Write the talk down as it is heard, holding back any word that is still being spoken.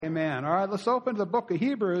Amen. All right, let's open to the book of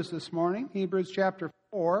Hebrews this morning. Hebrews chapter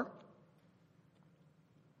 4.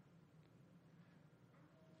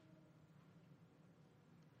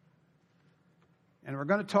 And we're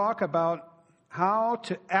going to talk about how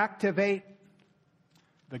to activate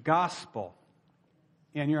the gospel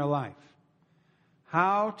in your life.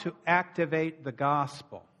 How to activate the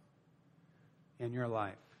gospel in your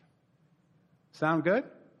life. Sound good?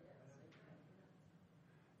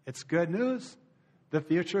 It's good news. The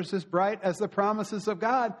future is as bright as the promises of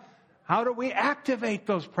God. How do we activate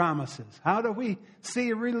those promises? How do we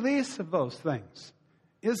see a release of those things?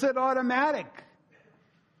 Is it automatic?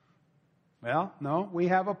 Well, no, we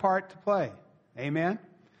have a part to play. Amen?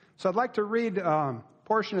 So I'd like to read a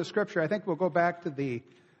portion of Scripture. I think we'll go back to the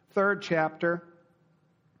 3rd chapter.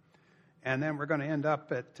 And then we're going to end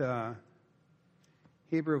up at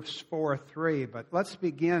Hebrews 4:3. But let's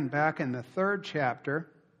begin back in the 3rd chapter.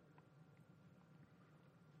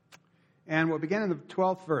 And we'll begin in the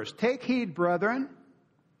 12th verse. Take heed, brethren,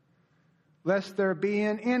 lest there be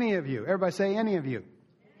in any of you. Everybody say, any of you.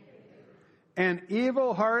 An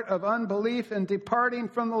evil heart of unbelief and departing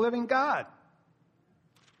from the living God.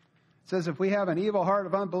 It says if we have an evil heart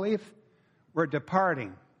of unbelief, we're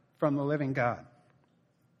departing from the living God.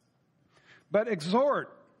 But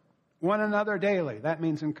exhort one another daily. That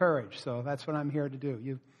means encourage. So that's what I'm here to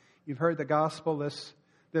do. You've heard the gospel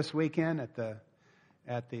this weekend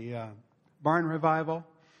at the barn revival,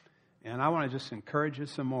 and I want to just encourage you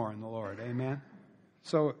some more in the Lord. Amen.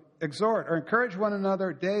 So exhort or encourage one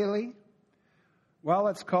another daily while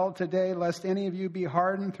it's called today, lest any of you be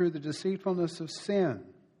hardened through the deceitfulness of sin.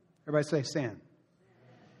 Everybody say sin.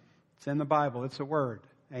 It's in the Bible. It's a word.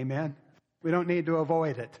 Amen. We don't need to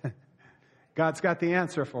avoid it. God's got the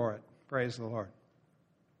answer for it. Praise the Lord.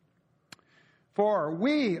 For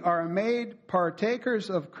we are made partakers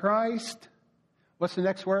of Christ. What's the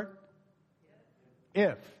next word?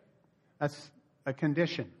 If. That's a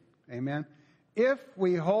condition. Amen. If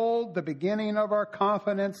we hold the beginning of our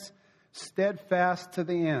confidence steadfast to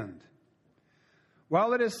the end.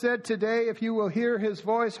 While it is said today, if you will hear his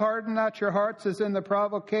voice, harden not your hearts as in the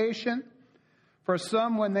provocation. For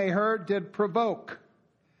some, when they heard, did provoke.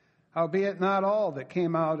 Howbeit not all that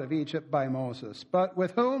came out of Egypt by Moses. But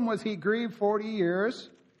with whom was he grieved 40 years?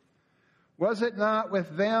 Was it not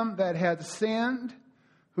with them that had sinned,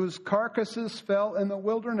 whose carcasses fell in the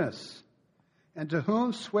wilderness? And to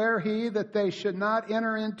whom sware he that they should not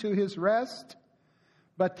enter into his rest?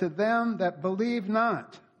 But to them that believe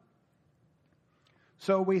not.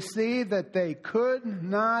 So we see that they could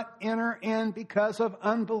not enter in because of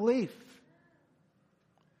unbelief.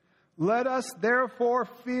 Let us therefore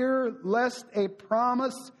fear lest a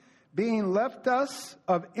promise being left us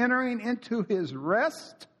of entering into his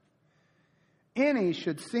rest, any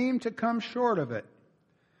should seem to come short of it.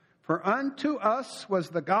 For unto us was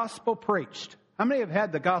the gospel preached. How many have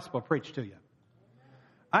had the gospel preached to you?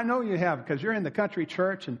 I know you have, because you're in the country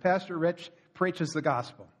church and Pastor Rich preaches the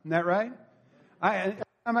gospel. Isn't that right? Every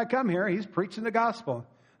time I come here, he's preaching the gospel.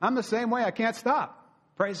 I'm the same way. I can't stop.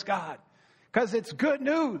 Praise God. Because it's good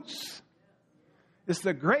news. It's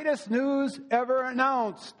the greatest news ever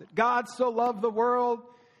announced. That God so loved the world,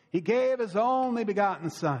 he gave his only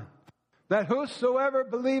begotten Son, that whosoever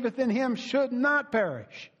believeth in him should not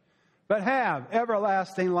perish, but have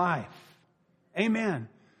everlasting life. Amen.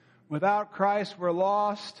 Without Christ, we're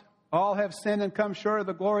lost. All have sinned and come short of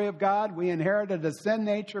the glory of God. We inherited a sin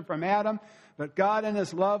nature from Adam, but God in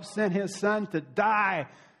his love sent his Son to die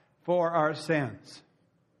for our sins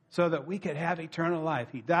so that we could have eternal life.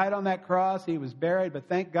 He died on that cross. He was buried, but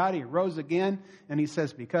thank God he rose again. And he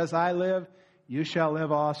says, because I live, you shall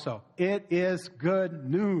live also. It is good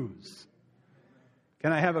news.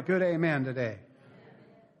 Can I have a good amen today?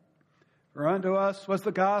 For unto us was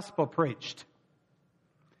the gospel preached,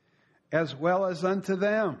 as well as unto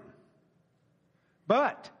them.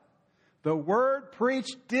 But the word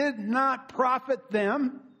preached did not profit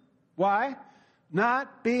them. Why?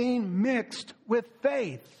 Not being mixed with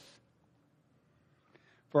faith.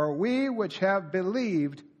 For we which have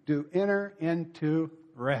believed do enter into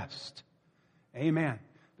rest. Amen.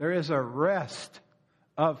 There is a rest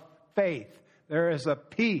of faith. There is a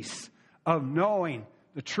peace of knowing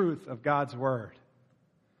the truth of God's word.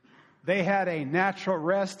 They had a natural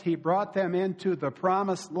rest. He brought them into the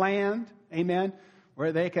promised land, amen,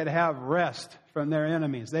 where they could have rest from their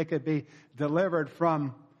enemies. They could be delivered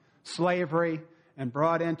from slavery and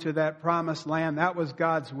brought into that promised land. That was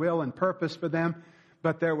God's will and purpose for them.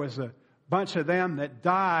 But there was a bunch of them that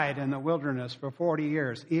died in the wilderness for 40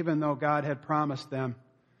 years, even though God had promised them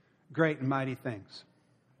great and mighty things.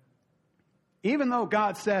 Even though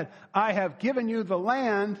God said, I have given you the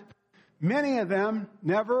land, many of them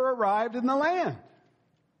never arrived in the land.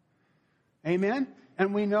 Amen?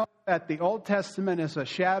 And we know that the Old Testament is a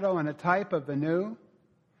shadow and a type of the New.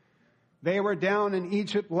 They were down in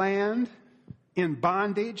Egypt land in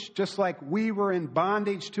bondage, just like we were in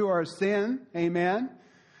bondage to our sin. Amen?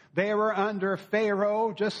 They were under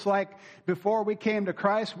Pharaoh, just like before we came to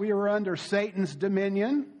Christ, we were under Satan's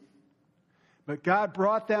dominion. But God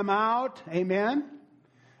brought them out. Amen?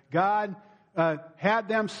 God had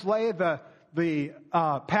them slay the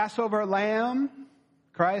Passover lamb.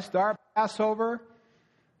 Christ, our Passover,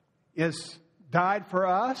 died for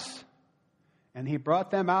us. And he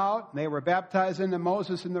brought them out. They were baptized into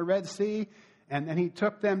Moses in the Red Sea. And then he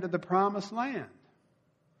took them to the promised land.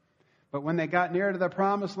 But when they got near to the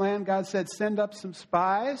promised land, God said, send up some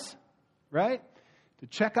spies, right, to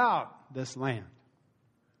check out this land.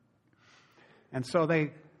 And so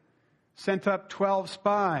they sent up 12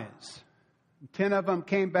 spies. 10 of them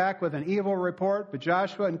came back with an evil report, but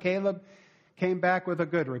Joshua and Caleb came back with a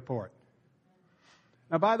good report.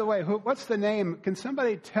 Now, by the way, what's the name? Can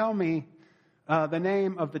somebody tell me the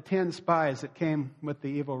name of the 10 spies that came with the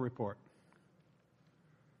evil report?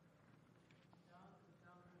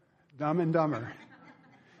 Dumb and Dumber.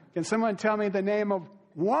 Can someone tell me the name of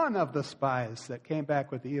one of the spies that came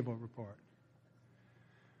back with the evil report?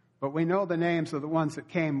 But we know the names of the ones that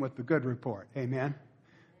came with the good report. Amen.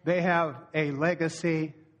 They have a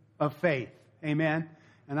legacy of faith. Amen.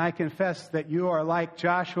 And I confess that you are like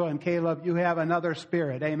Joshua and Caleb. You have another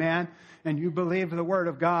spirit. Amen. And you believe the word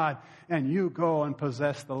of God and you go and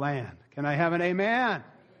possess the land. Can I have an amen?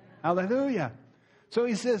 Hallelujah. So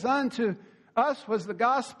he says, unto us was the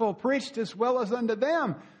gospel preached as well as unto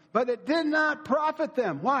them, but it did not profit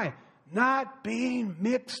them. Why? Not being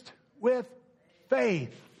mixed with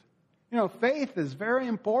faith. You know, faith is very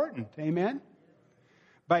important. Amen.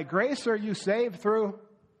 By grace are you saved through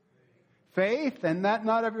faith, and that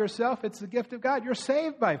not of yourself. It's the gift of God. You're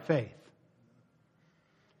saved by faith.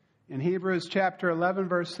 In Hebrews chapter 11,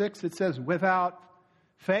 verse 6, it says, without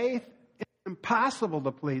faith, it's impossible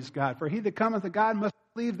to please God. For he that cometh to God must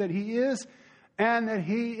believe that he is, and that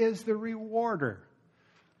he is the rewarder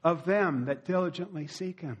of them that diligently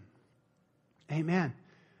seek him. Amen.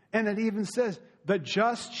 And it even says, the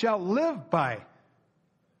just shall live by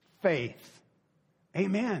faith.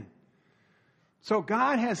 Amen. So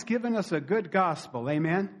God has given us a good gospel.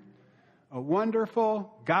 Amen. A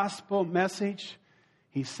wonderful gospel message.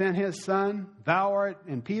 He sent his son. Thou art,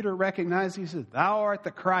 and Peter recognized, he says, thou art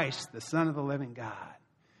the Christ, the Son of the living God.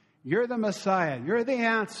 You're the Messiah. You're the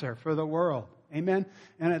answer for the world. Amen.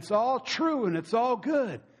 And it's all true and it's all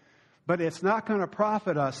good. But it's not going to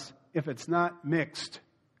profit us if it's not mixed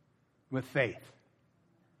with faith.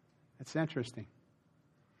 It's interesting.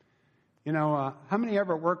 You know, how many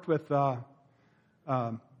ever worked with a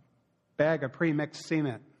bag of pre-mixed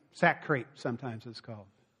cement? Sackcrete, sometimes it's called.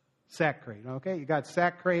 Sackcrete, okay? You got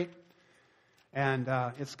Sackcrete, and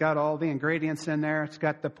it's got all the ingredients in there. It's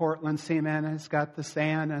got the Portland cement, and it's got the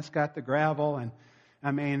sand, and it's got the gravel, and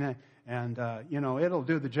you know, it'll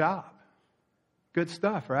do the job. Good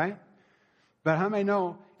stuff, right? But how many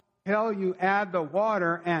know, until you add the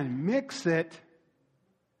water and mix it,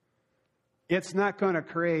 it's not going to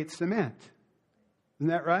create cement. Isn't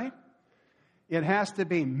that right? It has to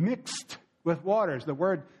be mixed with waters. The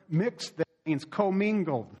word mixed means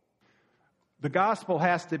commingled. The gospel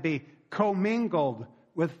has to be commingled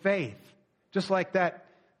with faith. Just like that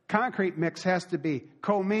concrete mix has to be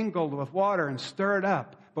commingled with water and stirred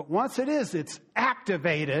up. But once it is, it's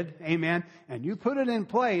activated, amen, and you put it in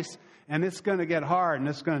place, and it's going to get hard, and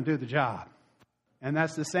it's going to do the job. And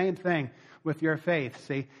that's the same thing with your faith.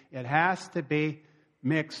 See, it has to be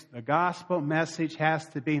mixed. The gospel message has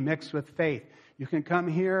to be mixed with faith. You can come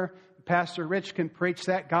here. Pastor Rich can preach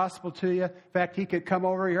that gospel to you. In fact, he could come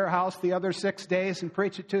over to your house the other 6 days and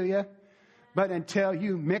preach it to you. But until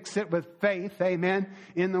you mix it with faith, amen,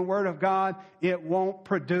 in the Word of God, it won't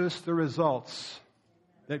produce the results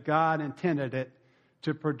that God intended it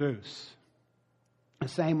to produce. The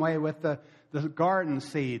same way with the garden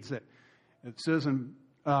seeds that Susan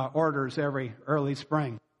orders every early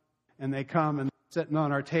spring. And they come and sitting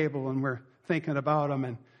on our table and we're thinking about them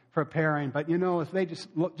and preparing. But you know, if they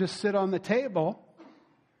just sit on the table,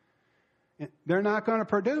 they're not going to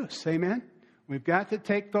produce. Amen? We've got to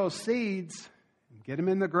take those seeds and get them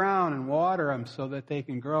in the ground and water them so that they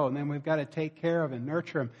can grow. And then we've got to take care of and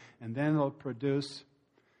nurture them. And then they'll produce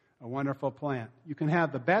a wonderful plant. You can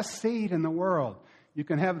have the best seed in the world. You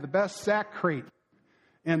can have the best sackcrete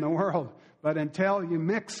in the world. But until you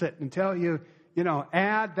mix it, until you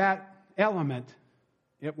add that element,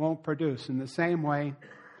 it won't produce. In the same way,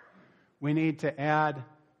 we need to add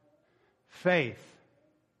faith.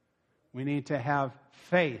 We need to have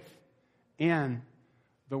faith in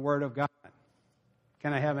the Word of God.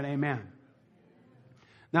 Can I have an amen?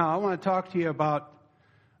 Now, I want to talk to you about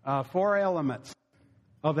 4 elements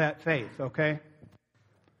of that faith, okay?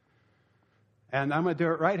 And I'm going to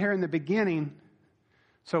do it right here in the beginning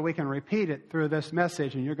so we can repeat it through this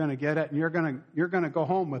message, and you're going to get it, and you're going to go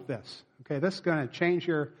home with this. Okay, this is going to change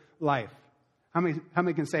your life. How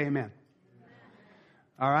many can say amen?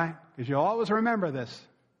 All right? Because you'll always remember this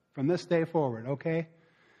from this day forward, okay?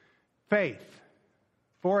 Faith.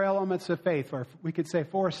 4 elements of faith, or we could say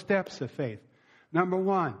 4 steps of faith. Number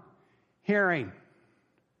 1, hearing.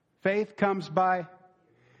 Faith comes by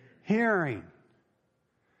hearing,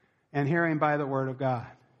 and hearing by the Word of God.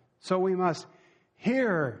 So we must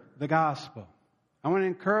hear the gospel. I want to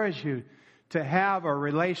encourage you to have a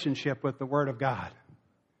relationship with the Word of God.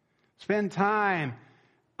 Spend time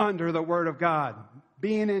under the Word of God,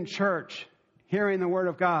 being in church, hearing the Word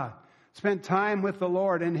of God. Spend time with the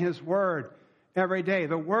Lord in His Word every day.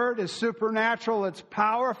 The Word is supernatural. It's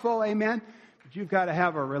powerful. Amen. But you've got to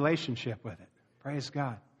have a relationship with it. Praise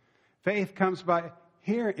God. Faith comes by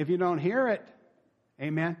hearing. If you don't hear it,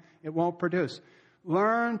 amen, it won't produce.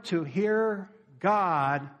 Learn to hear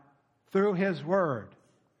God through His Word.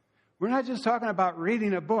 We're not just talking about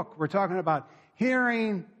reading a book. We're talking about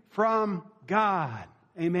hearing from God.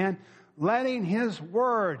 Amen. Letting His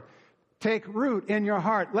Word take root in your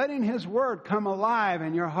heart. Letting His Word come alive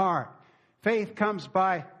in your heart. Faith comes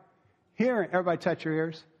by hearing. Everybody touch your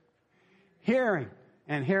ears. Hearing.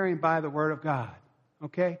 And hearing by the Word of God.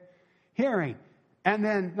 Okay? Hearing. And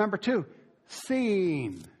then number 2,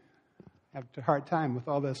 seeing. I have a hard time with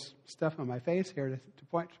all this stuff on my face here to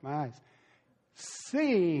point to my eyes.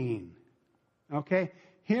 Seeing. Okay?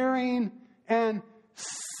 Hearing and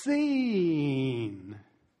seeing.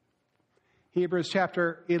 Hebrews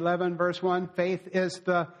chapter 11, verse 1. Faith is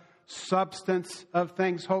the substance of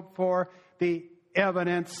things hoped for, the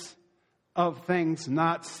evidence of things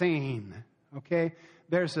not seen. Okay?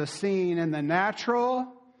 There's a seeing in the natural,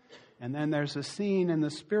 and then there's a seeing in the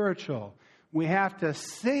spiritual. We have to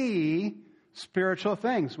see spiritual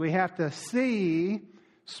things. We have to see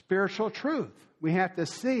spiritual truth. We have to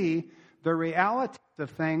see the reality of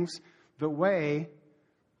things the way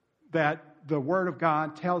that the Word of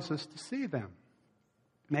God tells us to see them.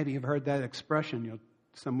 Maybe you've heard that expression.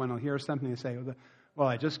 Someone will hear something and say, well,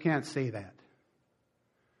 I just can't see that.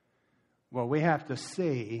 Well, we have to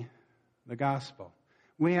see the gospel.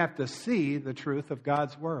 We have to see the truth of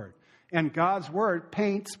God's Word. And God's Word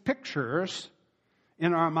paints pictures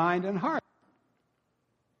in our mind and heart.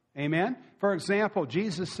 Amen? For example,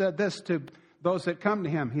 Jesus said this to those that come to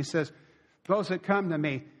Him. He says, those that come to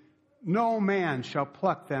me, no man shall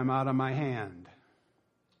pluck them out of my hand.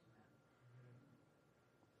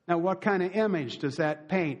 Now, what kind of image does that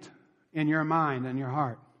paint in your mind and your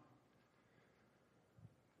heart?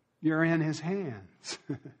 You're in His hands.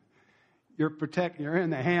 You're in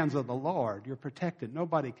the hands of the Lord. You're protected.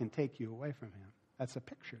 Nobody can take you away from Him. That's a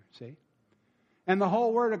picture, see? And the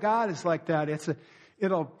whole Word of God is like that.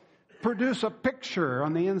 It'll produce a picture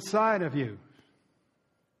on the inside of you.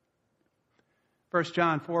 1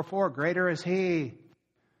 John 4:4, greater is He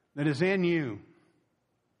that is in you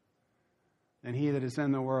than he that is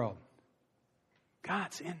in the world.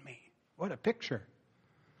 God's in me. What a picture.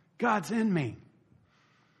 God's in me.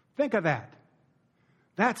 Think of that.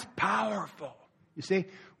 That's powerful. You see,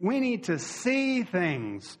 we need to see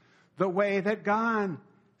things the way that God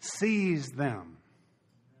sees them.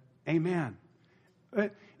 Amen.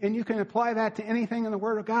 And you can apply that to anything in the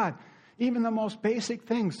Word of God. Even the most basic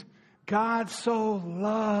things. God so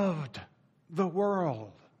loved the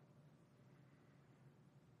world.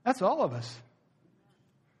 That's all of us.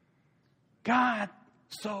 God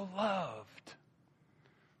so loved.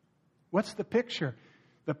 What's the picture?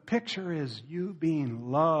 The picture is you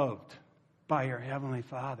being loved by your Heavenly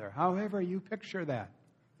Father. However you picture that.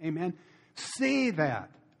 Amen. See that.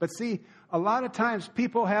 But see, a lot of times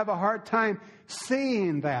people have a hard time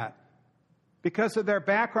seeing that because of their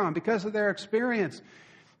background, because of their experience.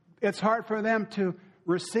 It's hard for them to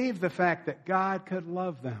receive the fact that God could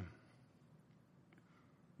love them.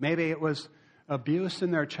 Maybe it was abuse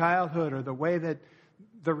in their childhood or the way that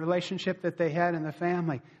the relationship that they had in the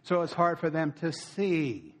family. So it's hard for them to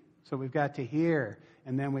see. So we've got to hear,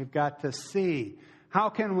 and then we've got to see. How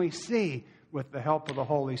can we see? With the help of the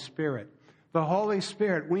Holy Spirit. The Holy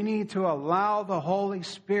Spirit, we need to allow the Holy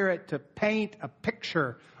Spirit to paint a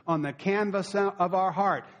picture on the canvas of our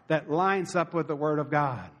heart that lines up with the Word of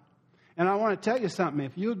God. And I want to tell you something.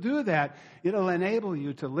 If you do that, it'll enable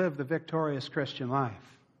you to live the victorious Christian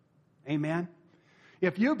life. Amen?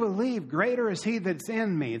 If you believe greater is he that's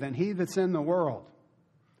in me than he that's in the world,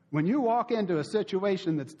 when you walk into a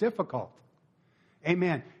situation that's difficult,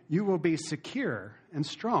 amen, you will be secure and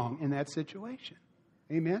strong in that situation.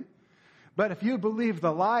 Amen? But if you believe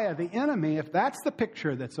the lie of the enemy, if that's the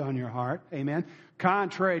picture that's on your heart, amen,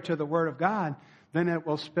 contrary to the Word of God, then it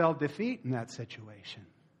will spell defeat in that situation.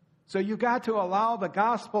 So you've got to allow the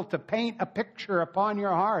gospel to paint a picture upon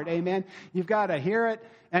your heart. Amen? You've got to hear it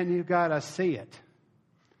and you've got to see it.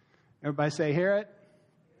 Everybody say, hear it,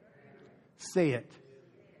 see it.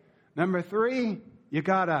 Number 3, you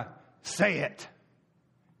got to say it.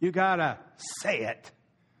 You got to say it.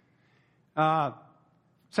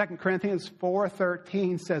 2 Corinthians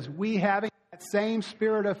 4:13 says, we having that same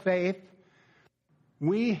spirit of faith,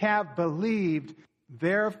 we have believed,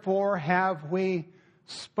 therefore have we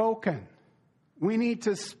spoken. We need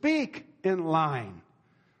to speak in line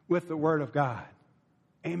with the Word of God.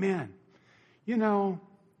 Amen. You know,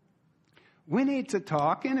 we need to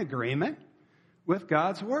talk in agreement with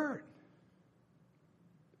God's Word.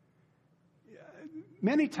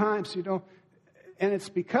 Many times, you know, and it's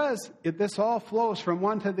because this all flows from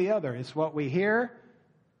one to the other. It's what we hear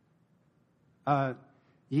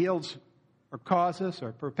yields or causes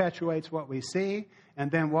or perpetuates what we see.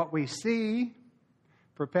 And then what we see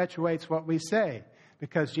perpetuates what we say.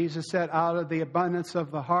 Because Jesus said, out of the abundance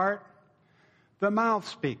of the heart, the mouth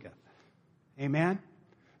speaketh. Amen?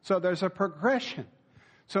 So there's a progression.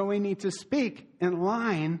 So we need to speak in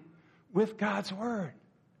line with God's Word.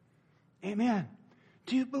 Amen.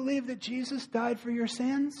 Do you believe that Jesus died for your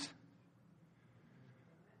sins?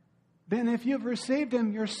 Then if you've received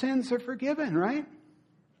Him, your sins are forgiven, right?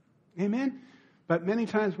 Amen. But many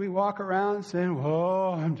times we walk around saying,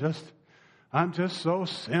 "Oh, I'm just so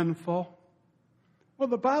sinful." Well,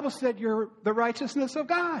 the Bible said you're the righteousness of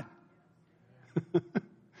God.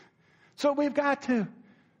 So we've got to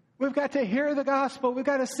hear the gospel, we've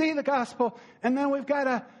got to see the gospel, and then we've got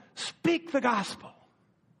to speak the gospel.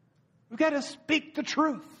 We've got to speak the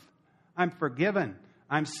truth. I'm forgiven.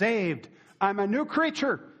 I'm saved. I'm a new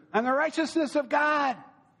creature. I'm the righteousness of God.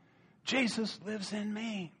 Jesus lives in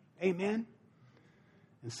me. Amen.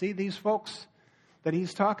 And see, these folks that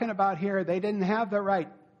he's talking about here, they didn't have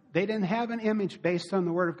an image based on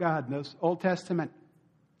the Word of God, those Old Testament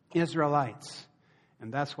Israelites.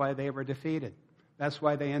 And that's why they were defeated. That's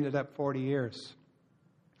why they ended up 40 years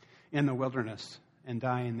in the wilderness and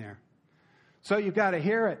dying there. So you've got to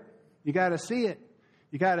hear it. You got to see it.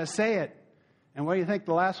 You got to say it. And what do you think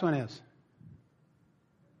the last one is?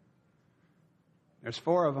 There's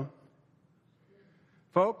 4 of them.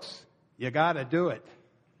 Folks, you got to do it.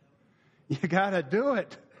 You got to do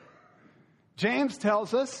it. James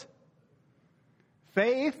tells us,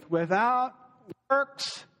 faith without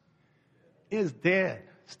works is dead,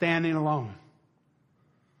 standing alone.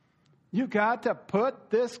 You got to put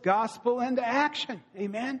this gospel into action.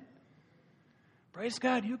 Amen. Praise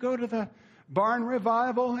God. You go to the barn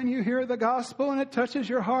revival and you hear the gospel and it touches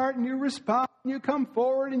your heart and you respond and you come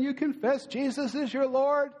forward and you confess Jesus is your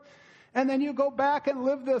Lord. And then you go back and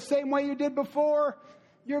live the same way you did before.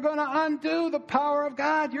 You're going to undo the power of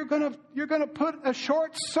God. You're going to put a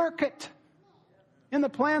short circuit in the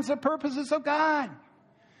plans and purposes of God.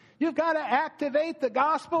 You've got to activate the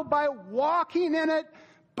gospel by walking in it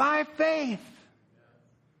by faith.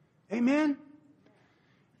 Amen.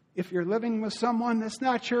 If you're living with someone that's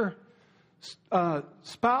not your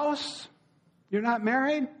spouse, you're not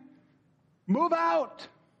married, move out.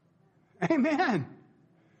 Amen.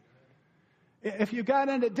 If you've got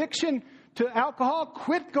an addiction to alcohol,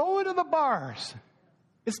 quit going to the bars.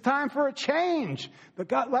 It's time for a change.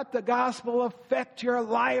 Let the gospel affect your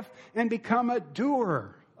life and become a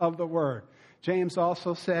doer of the word. James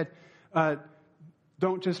also said,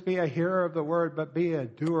 don't just be a hearer of the word, but be a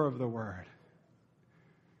doer of the word.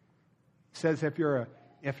 He says if you're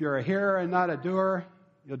a hearer and not a doer,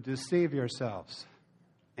 you'll deceive yourselves.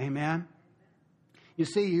 Amen? You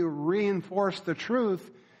see, you reinforce the truth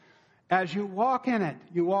as you walk in it.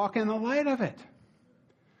 You walk in the light of it.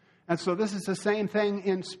 And so this is the same thing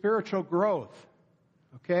in spiritual growth.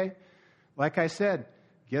 Okay? Like I said,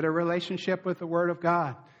 get a relationship with the Word of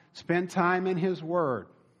God. Spend time in His Word.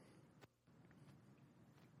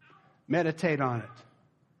 Meditate on it.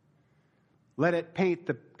 Let it paint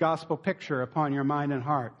the gospel picture upon your mind and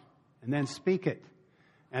heart. And then speak it.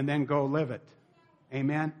 And then go live it.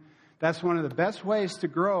 Amen? That's one of the best ways to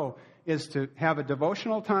grow, is to have a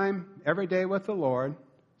devotional time every day with the Lord.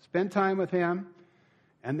 Spend time with Him.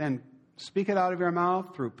 And then speak it out of your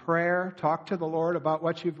mouth through prayer. Talk to the Lord about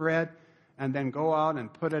what you've read. and then go out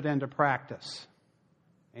and put it into practice.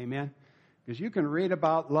 Amen? Because you can read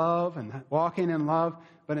about love and walking in love,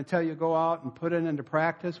 but until you go out and put it into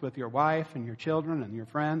practice with your wife and your children and your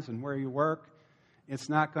friends and where you work, it's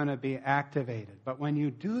not going to be activated. But when you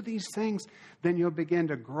do these things, then you'll begin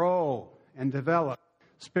to grow and develop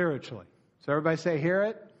spiritually. So everybody say, hear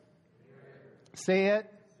it, see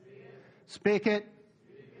it, speak it,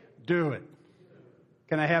 do it.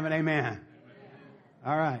 Can I have an amen?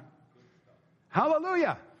 All right.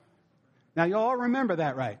 Hallelujah. Now you all remember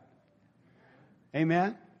that, right?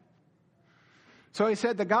 Amen. So he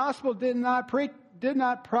said the gospel did not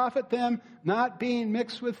profit them, not being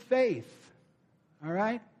mixed with faith. All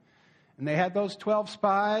right? And they had those 12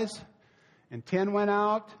 spies, and 10 went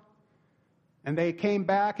out, and they came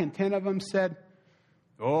back, and 10 of them said,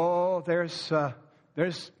 oh,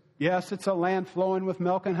 yes, it's a land flowing with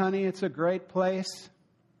milk and honey. It's a great place.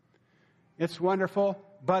 It's wonderful,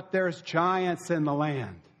 but there's giants in the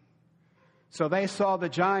land. So they saw the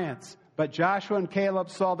giants, but Joshua and Caleb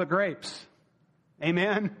saw the grapes.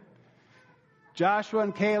 Amen? Joshua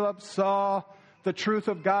and Caleb saw the truth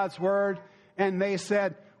of God's word, and they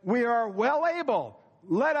said, we are well able.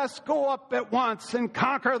 Let us go up at once and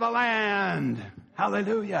conquer the land.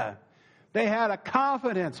 Hallelujah. They had a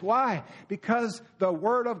confidence. Why? Because the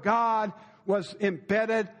word of God was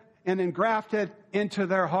embedded and engrafted into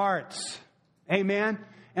their hearts. Amen?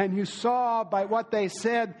 And you saw by what they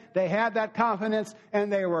said, they had that confidence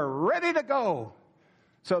and they were ready to go.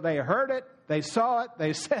 So they heard it, they saw it,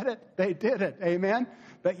 they said it, they did it. Amen?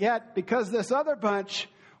 But yet, because this other bunch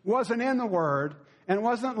wasn't in the Word and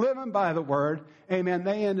wasn't living by the Word, amen,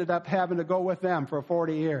 they ended up having to go with them for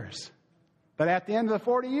 40 years. But at the end of the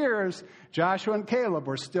 40 years, Joshua and Caleb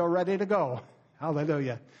were still ready to go.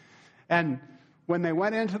 Hallelujah. And when they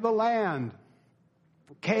went into the land,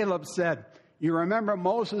 Caleb said, you remember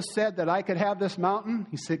Moses said that I could have this mountain?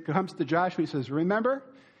 He said, comes to Joshua, he says, remember?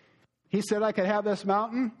 He said I could have this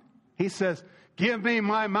mountain. He says, give me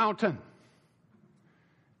my mountain.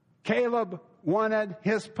 Caleb wanted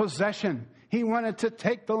his possession. He wanted to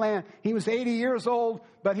take the land. He was 80 years old,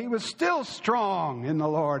 but he was still strong in the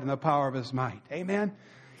Lord and the power of his might. Amen.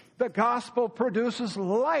 The gospel produces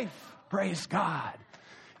life. Praise God.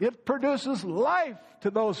 It produces life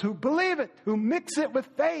to those who believe it, who mix it with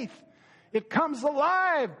faith. It comes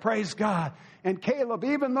alive, praise God. And Caleb,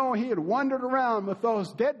 even though he had wandered around with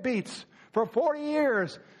those deadbeats for 40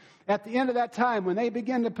 years, at the end of that time, when they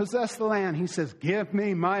begin to possess the land, he says, give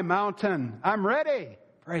me my mountain. I'm ready.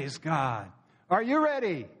 Praise God. Are you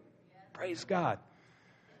ready? Yes. Praise God.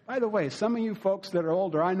 By the way, some of you folks that are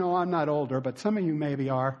older, I know I'm not older, but some of you maybe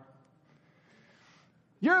are.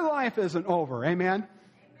 Your life isn't over. Amen? Amen.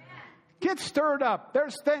 Get stirred up.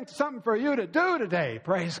 There's something for you to do today.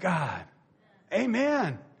 Praise God.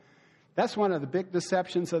 Amen. That's one of the big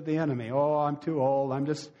deceptions of the enemy. Oh, I'm too old. I'm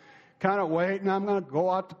just kind of waiting. I'm going to go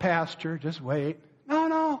out to pasture. Just wait.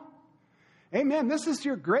 No. Amen. This is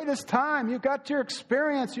your greatest time. You've got your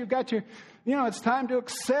experience. You've got your, it's time to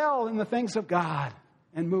excel in the things of God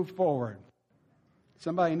and move forward.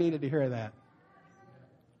 Somebody needed to hear that.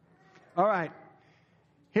 All right.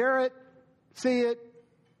 Hear it, see it,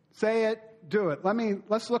 say it, do it.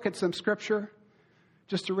 Let's look at some scripture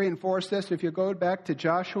just to reinforce this. If you go back to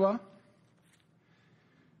Joshua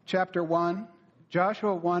chapter 1,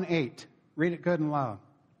 Joshua 1:8. Read it good and loud.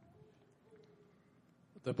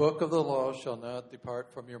 The book of the law shall not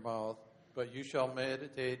depart from your mouth, but you shall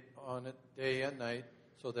meditate on it day and night,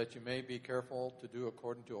 so that you may be careful to do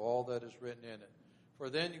according to all that is written in it. For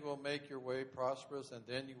then you will make your way prosperous, and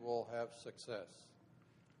then you will have success.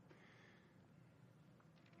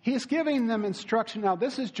 He's giving them instruction. Now,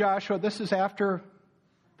 this is Joshua. This is after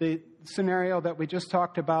the scenario that we just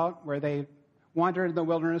talked about, where they wandered in the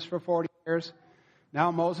wilderness for 40 years. Now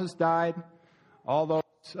Moses died. All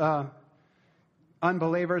those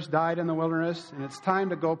unbelievers died in the wilderness, and it's time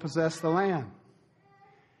to go possess the land.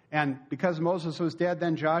 And because Moses was dead,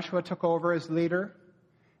 then Joshua took over as leader,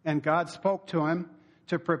 and God spoke to him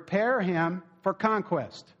to prepare him for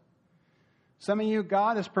conquest. Some of you,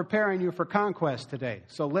 God is preparing you for conquest today,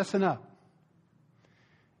 so listen up.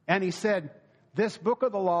 And he said, this book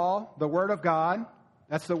of the law, the Word of God,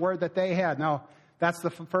 that's the word that they had. Now, that's the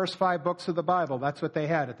first 5 books of the Bible. That's what they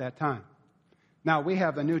had at that time. Now, we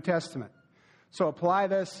have the New Testament. So apply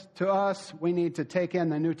this to us. We need to take in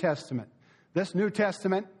the New Testament. This New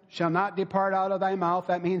Testament shall not depart out of thy mouth.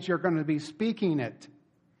 That means you're going to be speaking it.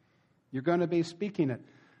 You're going to be speaking it.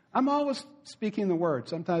 I'm always speaking the word.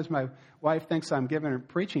 Sometimes my wife thinks I'm giving her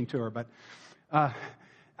preaching to her, but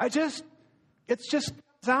it's just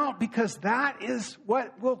out because that is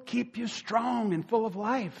what will keep you strong and full of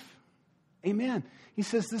life. Amen. He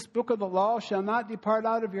says, this book of the law shall not depart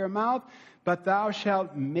out of your mouth, but thou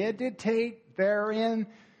shalt meditate therein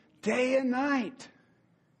day and night.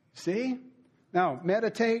 See? Now,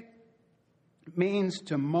 meditate means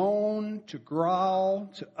to moan, to growl,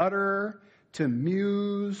 to utter, to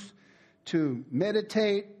muse, to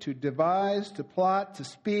meditate, to devise, to plot, to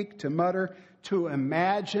speak, to mutter, to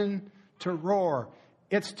imagine, to roar.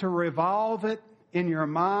 It's to revolve it in your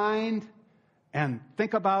mind and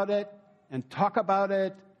think about it and talk about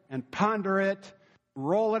it and ponder it,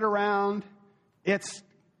 roll it around. It's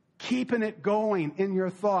keeping it going in your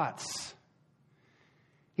thoughts.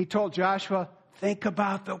 He told Joshua, think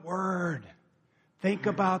about the word. Think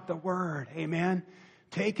about the word. Amen.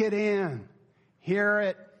 Take it in. Hear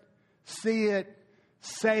it. See it.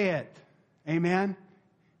 Say it. Amen.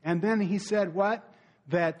 And then he said what?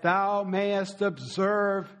 That thou mayest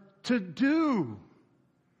observe to do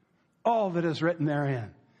all that is written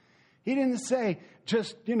therein. He didn't say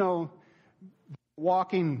just,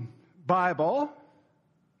 walking Bible.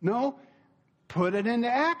 No, put it into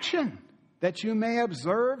action that you may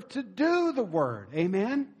observe to do the word.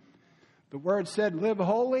 Amen. The word said live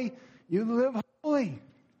holy, you live holy.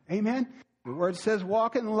 Amen. The word says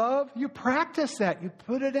walk in love, you practice that. You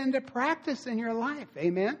put it into practice in your life.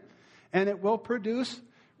 Amen. And it will produce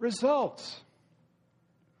results.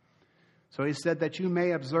 So he said that you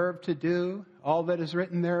may observe to do all that is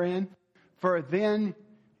written therein, for then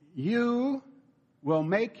you will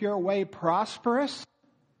make your way prosperous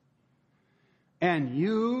and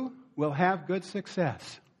you will have good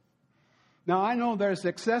success. Now, I know there's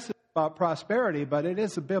excesses about prosperity, but it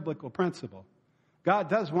is a biblical principle. God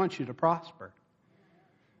does want you to prosper,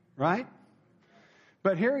 right?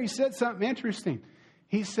 But here he said something interesting.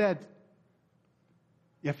 He said,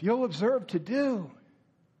 if you'll observe to do,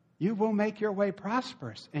 you will make your way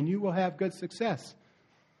prosperous and you will have good success.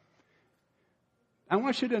 I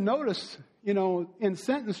want you to notice, in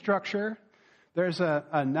sentence structure, there's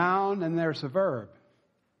a noun and there's a verb.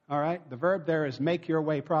 All right? The verb there is make your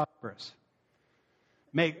way prosperous.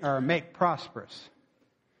 Make prosperous.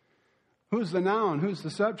 Who's the noun? Who's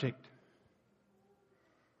the subject?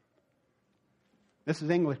 This is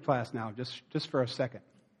English class now, just for a second.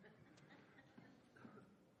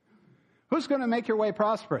 Who's going to make your way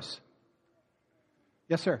prosperous?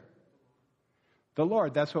 Yes, sir. The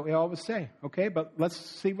Lord. That's what we always say. Okay, but let's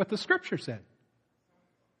see what the Scripture said.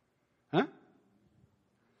 Huh?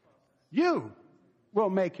 You will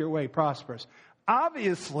make your way prosperous.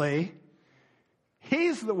 Obviously,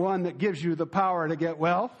 He's the one that gives you the power to get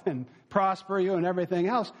wealth and prosper you and everything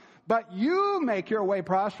else. But you make your way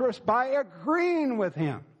prosperous by agreeing with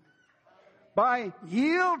Him, by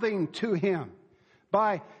yielding to Him,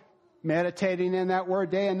 by meditating in that word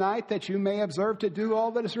day and night that you may observe to do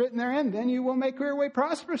all that is written therein. Then you will make your way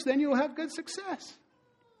prosperous. Then you will have good success.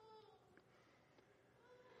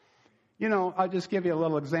 I'll just give you a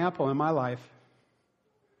little example in my life.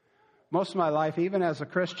 Most of my life, even as a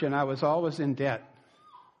Christian, I was always in debt.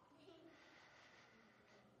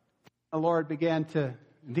 The Lord began to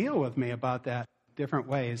deal with me about that different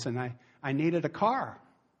ways, and I needed a car.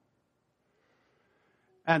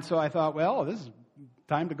 And so I thought, well, this is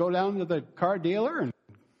time to go down to the car dealer and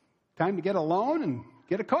time to get a loan and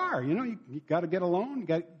get a car. You got to get a loan.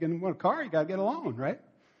 You want a car, you got to get a loan, right?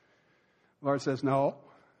 The Lord says, no.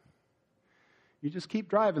 You just keep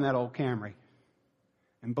driving that old Camry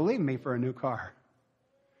and believe me for a new car.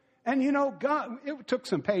 And God, it took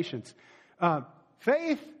some patience.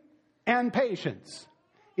 Faith and patience.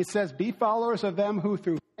 It says, be followers of them who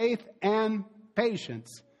through faith and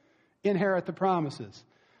patience inherit the promises.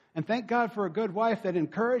 And thank God for a good wife that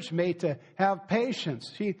encouraged me to have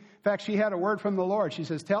patience. In fact, she had a word from the Lord. She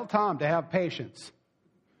says, tell Tom to have patience.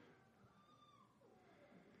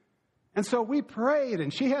 And so we prayed,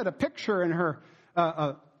 and she had a picture in her,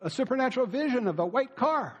 a supernatural vision of a white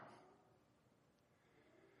car.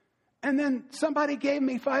 And then somebody gave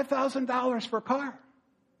me $5,000 for a car.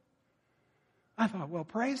 I thought, well,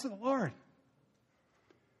 praise the Lord.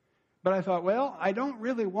 But I thought, well, I don't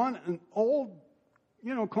really want an old,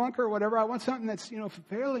 clunker or whatever. I want something that's,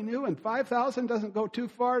 fairly new, and $5,000 doesn't go too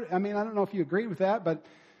far. I mean, I don't know if you agree with that, but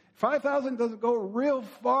 $5,000 doesn't go real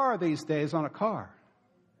far these days on a car.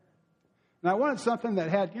 And I wanted something that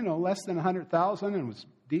had, less than $100,000 and was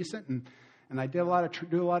decent, and I did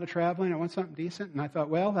do a lot of traveling. I want something decent, and I thought,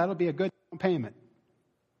 well, that'll be a good payment.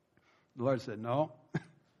 The Lord said, no,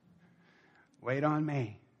 wait on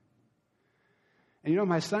me. And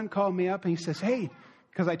my son called me up and he says, hey,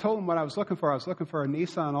 because I told him what I was looking for. I was looking for a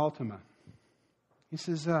Nissan Altima. He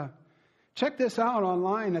says, check this out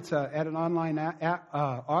online. It's at an online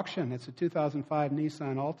auction. It's a 2005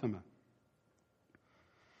 Nissan Altima.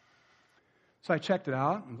 So I checked it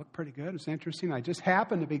out and it looked pretty good. It was interesting. I just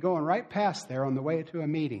happened to be going right past there on the way to a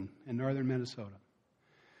meeting in northern Minnesota.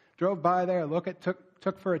 Drove by there,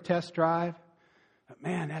 took for a test drive. But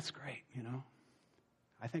man, that's great,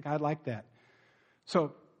 I think I'd like that.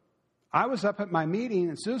 So I was up at my meeting,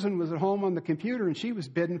 and Susan was at home on the computer, and she was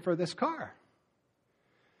bidding for this car.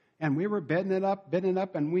 And we were bidding it up,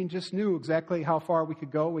 and we just knew exactly how far we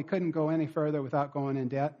could go. We couldn't go any further without going in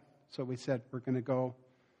debt. So we said, we're going to go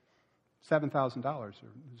 $7,000. It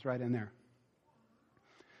was right in there.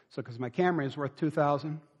 So because my Camry is worth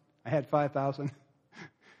 $2,000, I had $5,000.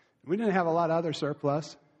 We didn't have a lot of other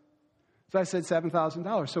surplus. So I said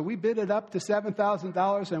 $7,000. So we bid it up to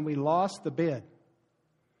 $7,000, and we lost the bid.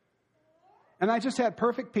 And I just had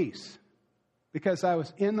perfect peace because I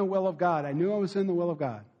was in the will of God. I knew I was in the will of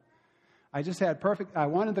God. I just had I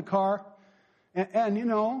wanted the car.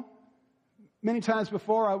 And many times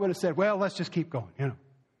before I would have said, well, let's just keep going,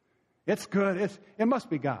 It's good. It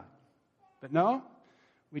must be God. But no,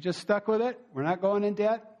 we just stuck with it. We're not going in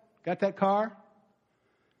debt. Got that car.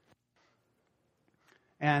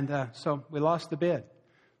 And so we lost the bid.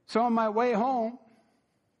 So on my way home,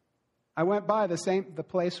 I went by the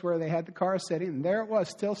place where they had the car sitting, and there it was,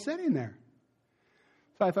 still sitting there.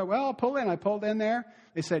 So I thought, well, I'll pull in. I pulled in there.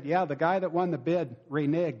 They said, yeah, the guy that won the bid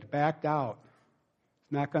reneged, backed out.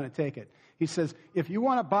 He's not going to take it. He says, if you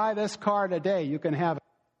want to buy this car today, you can have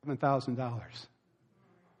 $7,000.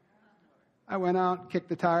 I went out, kicked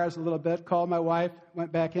the tires a little bit, called my wife,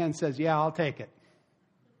 went back in and says, yeah, I'll take it.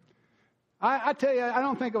 I tell you, I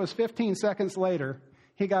don't think it was 15 seconds later,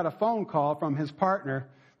 he got a phone call from his partner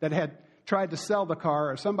that had tried to sell the car,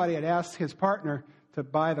 or somebody had asked his partner to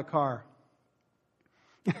buy the car.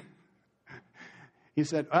 He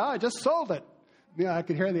said, well, I just sold it. I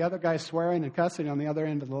could hear the other guy swearing and cussing on the other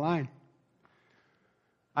end of the line.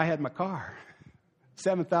 I had my car,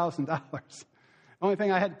 $7,000. The only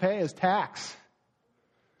thing I had to pay is tax.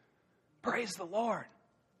 Praise the Lord.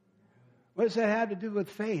 What does that have to do with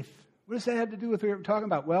faith? What does that have to do with what we were talking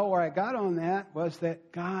about? Well, where I got on that was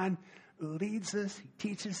that God leads us, He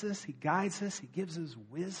teaches us, He guides us, He gives us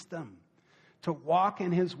wisdom to walk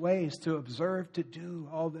in His ways, to observe, to do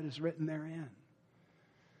all that is written therein.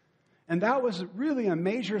 And that was really a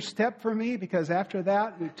major step for me, because after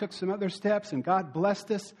that, we took some other steps, and God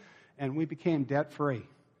blessed us, and we became debt-free.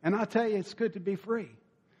 And I'll tell you, it's good to be free.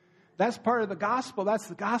 That's part of the gospel. That's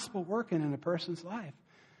the gospel working in a person's life,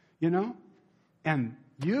 And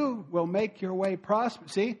you will make your way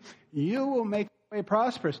prosperous. See, you will make your way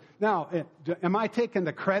prosperous. Now, am I taking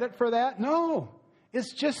the credit for that? No.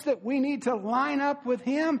 It's just that we need to line up with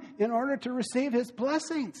Him in order to receive His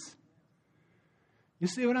blessings. You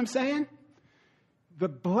see what I'm saying? The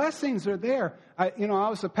blessings are there. I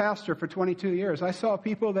was a pastor for 22 years. I saw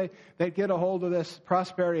people, they'd get a hold of this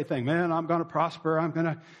prosperity thing. Man, I'm going to prosper. I'm going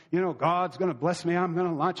to, God's going to bless me. I'm going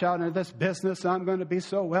to launch out into this business. I'm going to be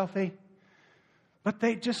so wealthy. But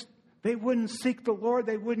they wouldn't seek the Lord.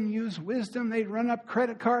 They wouldn't use wisdom. They'd run up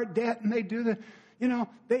credit card debt, and they'd do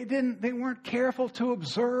they weren't careful to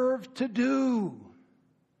observe, to do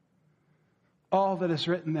all that is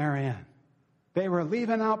written therein. They were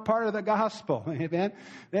leaving out part of the gospel. Amen.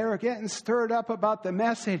 They were getting stirred up about the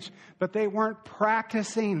message, but they weren't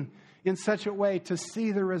practicing in such a way to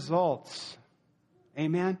see the results.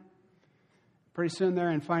 Amen. Pretty soon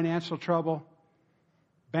they're in financial trouble,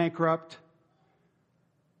 bankrupt.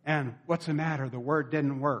 And what's the matter? The word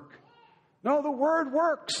didn't work. No, the word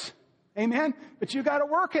works. Amen. But you got to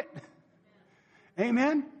work it.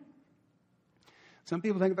 Amen. Some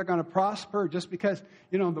people think they're going to prosper just because,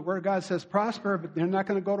 the Word of God says prosper, but they're not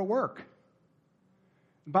going to go to work.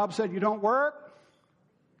 Bob said, you don't work,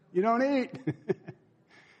 you don't eat.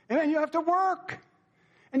 And then you have to work.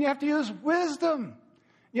 And you have to use wisdom.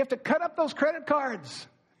 You have to cut up those credit cards.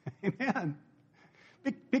 Amen.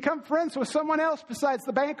 Become friends with someone else besides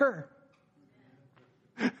the banker.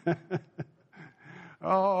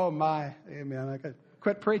 Oh, my. Amen. I could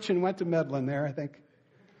quit preaching, went to meddling there, I think.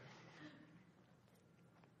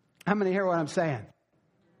 How many hear what I'm saying?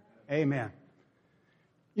 Amen.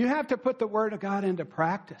 You have to put the Word of God into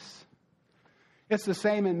practice. It's the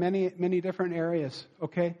same in many, many different areas,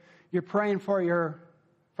 okay? You're praying for your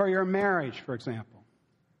marriage, for example.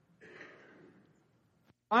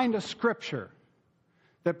 Find a scripture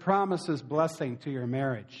that promises blessing to your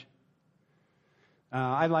marriage.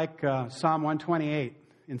 I like Psalm 128.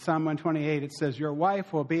 In Psalm 128, it says, your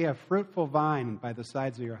wife will be a fruitful vine by the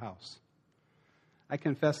sides of your house. I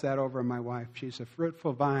confess that over my wife. She's a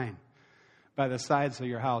fruitful vine by the sides of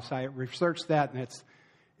your house. I researched that, and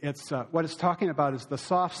it's what it's talking about is the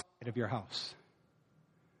soft side of your house.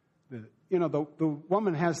 The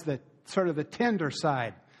woman has the sort of the tender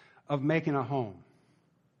side of making a home.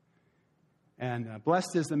 And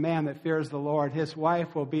blessed is the man that fears the Lord. His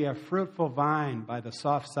wife will be a fruitful vine by the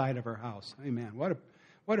soft side of her house. Amen.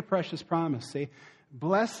 What a precious promise. See,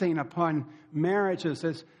 blessing upon marriages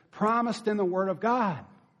is promised in the Word of God.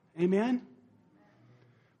 Amen.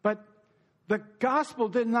 But the gospel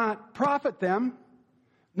did not profit them,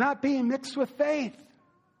 not being mixed with faith.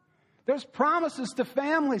 There's promises to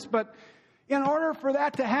families, but in order for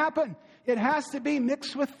that to happen, it has to be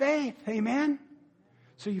mixed with faith. Amen.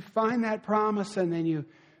 So you find that promise and then you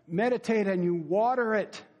meditate and you water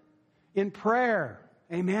it in prayer.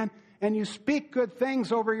 Amen. And you speak good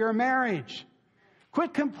things over your marriage.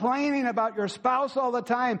 Quit complaining about your spouse all the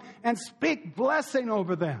time and speak blessing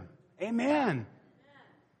over them. Amen.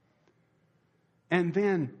 And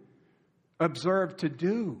then observe to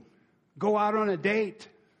do. Go out on a date.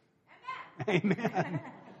 Amen.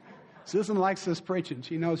 Susan likes this preaching.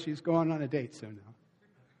 She knows she's going on a date soon now.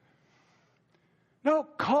 No,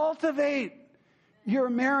 cultivate your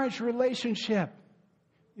marriage relationship.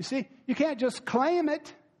 You see, you can't just claim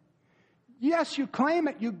it. Yes, you claim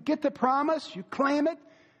it. You get the promise, you claim it,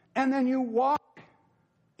 and then you walk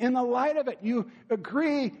in the light of it. You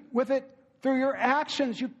agree with it through your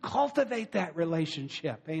actions. You cultivate that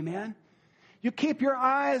relationship. Amen. You keep your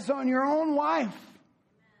eyes on your own wife.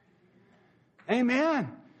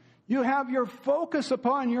 Amen. You have your focus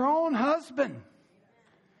upon your own husband.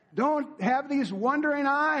 Don't have these wandering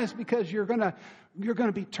eyes because you're going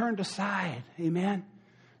to be turned aside. Amen.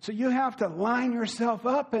 So you have to line yourself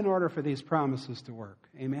up in order for these promises to work.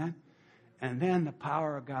 Amen. And then the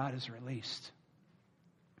power of God is released.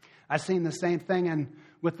 I've seen the same thing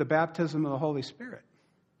with the baptism of the Holy Spirit.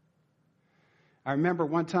 I remember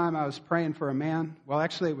one time I was praying for a man. Well,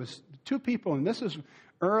 actually it was two people, and this is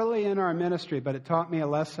early in our ministry, but it taught me a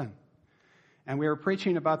lesson. And we were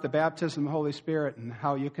preaching about the baptism of the Holy Spirit and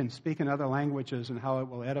how you can speak in other languages and how it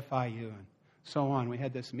will edify you and so on. We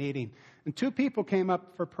had this meeting. And two people came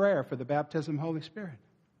up for prayer for the baptism of the Holy Spirit.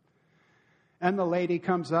 And the lady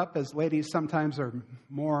comes up, as ladies sometimes are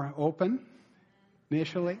more open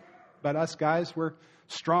initially. But us guys, we're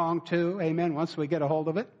strong too. Amen. Once we get a hold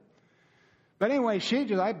of it. But anyway,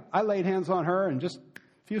 I laid hands on her and just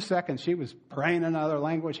a few seconds she was praying in another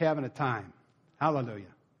language, having a time. Hallelujah.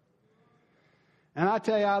 And I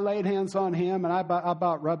tell you, I laid hands on him, and I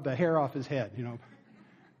about rubbed the hair off his head, you know.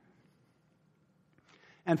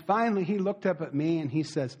 And finally, he looked up at me, and he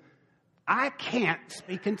says, I can't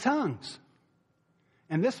speak in tongues.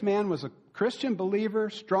 And this man was a Christian believer,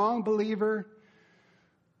 strong believer,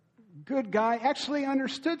 good guy, actually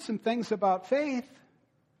understood some things about faith.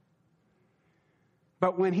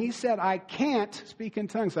 But when he said, I can't speak in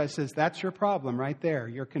tongues, I says, that's your problem right there.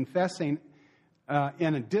 You're confessing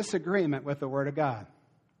in a disagreement with the Word of God.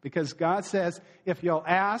 Because God says, if you'll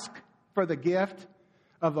ask for the gift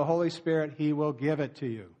of the Holy Spirit, He will give it to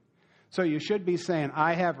you. So you should be saying,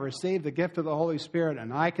 I have received the gift of the Holy Spirit,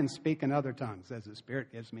 and I can speak in other tongues as the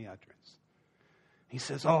Spirit gives me utterance. He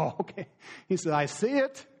says, oh, okay. He said, I see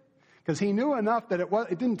it. Because he knew enough that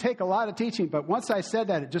it didn't take a lot of teaching, but once I said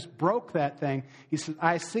that, it just broke that thing. He said,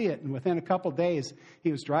 I see it. And within a couple days,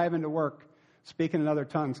 he was driving to work, speaking in other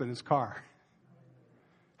tongues in his car.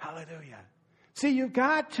 Hallelujah. See, you've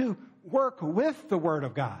got to work with the Word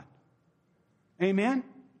of God. Amen?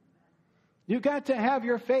 You've got to have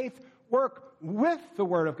your faith work with the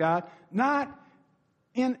Word of God, not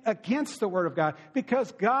against the Word of God,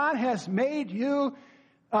 because God has made you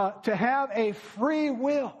to have a free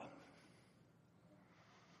will.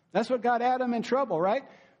 That's what got Adam in trouble, right?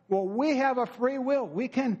 Well, we have a free will. We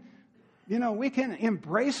can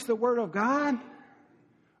embrace the Word of God,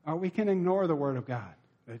 or we can ignore the Word of God.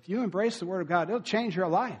 But if you embrace the Word of God, it'll change your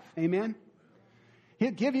life. Amen?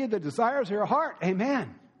 He'll give you the desires of your heart.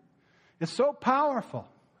 Amen. It's so powerful.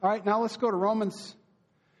 All right, now let's go to Romans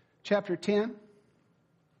chapter 10.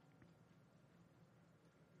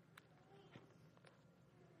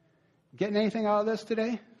 Getting anything out of this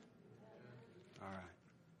today? All right.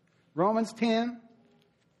 Romans 10.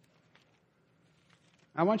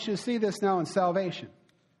 I want you to see this now in salvation.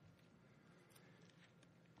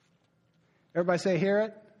 Everybody say, hear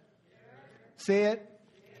it. See it.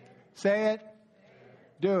 Say it.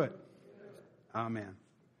 Do it. Amen.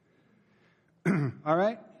 All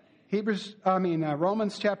right.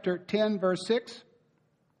 Romans chapter 10, verse 6.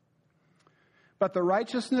 But the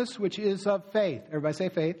righteousness which is of faith. Everybody say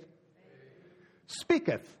faith.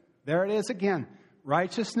 Speaketh. There it is again.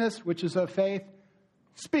 Righteousness which is of faith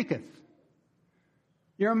speaketh.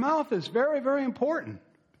 Your mouth is very, very important.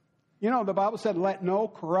 You know, the Bible said, let no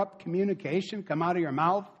corrupt communication come out of your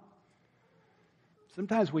mouth.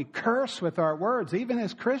 Sometimes we curse with our words, even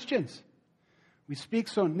as Christians. We speak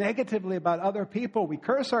so negatively about other people. We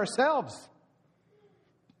curse ourselves.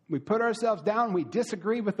 We put ourselves down. We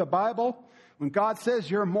disagree with the Bible. When God says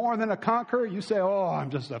you're more than a conqueror, you say, oh,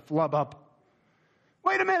 I'm just a flub up.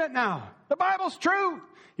 Wait a minute now. The Bible's true.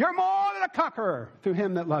 You're more than a conqueror through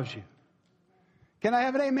him that loves you. Can I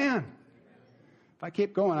have an amen? If I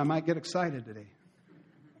keep going, I might get excited today.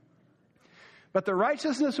 But the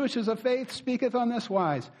righteousness which is of faith speaketh on this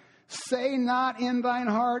wise. Say not in thine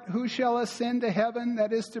heart, who shall ascend to heaven,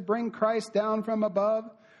 that is to bring Christ down from above?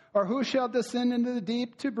 Or who shall descend into the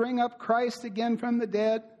deep to bring up Christ again from the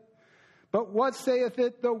dead? But what saith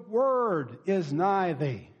it? The word is nigh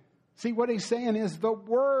thee. See, what he's saying is the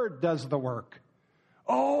word does the work.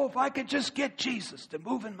 Oh, if I could just get Jesus to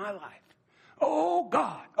move in my life. Oh,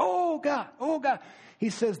 God, oh, God, oh, God. He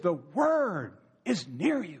says the word is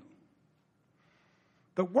near you.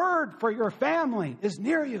 The word for your family is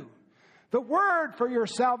near you. The word for your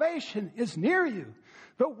salvation is near you.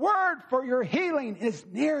 The word for your healing is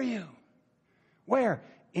near you. Where?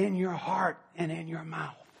 In your heart and in your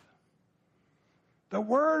mouth. The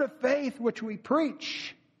word of faith which we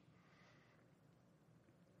preach.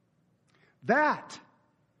 That,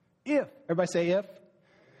 if, everybody say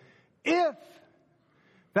if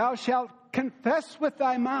thou shalt confess with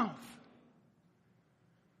thy mouth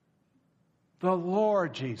the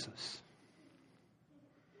Lord Jesus,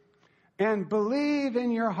 and believe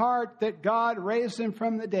in your heart that God raised him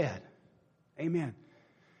from the dead. Amen.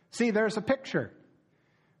 See, there's a picture.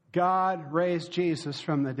 God raised Jesus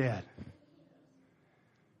from the dead.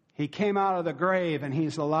 He came out of the grave and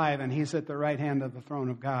he's alive and he's at the right hand of the throne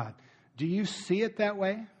of God. Do you see it that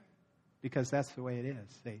way? Because that's the way it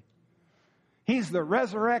is. See? He's the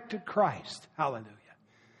resurrected Christ. Hallelujah.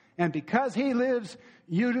 And because he lives,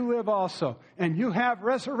 you do live also. And you have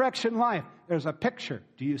resurrection life. There's a picture.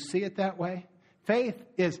 Do you see it that way? Faith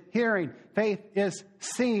is hearing. Faith is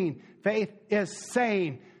seeing. Faith is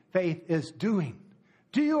saying. Faith is doing.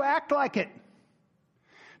 Do you act like it?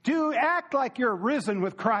 Do you act like you're risen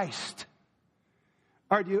with Christ?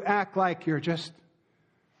 Or do you act like you're just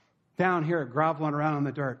down here groveling around in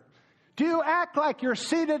the dirt? Do you act like you're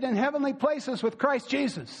seated in heavenly places with Christ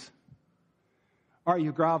Jesus? Or are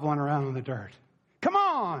you groveling around in the dirt? Come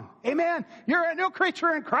on. Amen. You're a new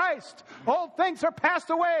creature in Christ. Old things are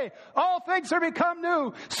passed away. All things are become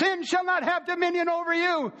new. Sin shall not have dominion over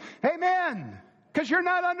you. Amen. Because you're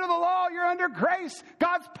not under the law. You're under grace.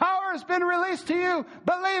 God's power has been released to you.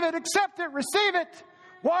 Believe it. Accept it. Receive it.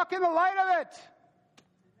 Walk in the light of it.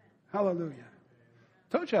 Hallelujah.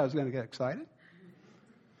 Told you I was going to get excited.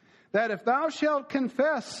 That if thou shalt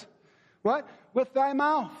confess, what? With thy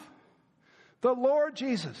mouth, the Lord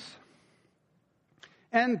Jesus,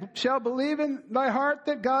 and shall believe in thy heart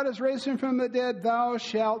that God has raised him from the dead, thou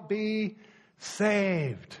shalt be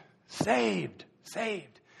saved. Saved.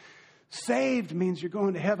 Saved. Saved means you're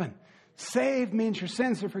going to heaven. Saved means your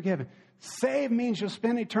sins are forgiven. Saved means you'll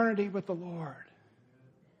spend eternity with the Lord.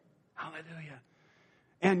 Hallelujah.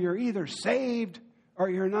 And you're either saved or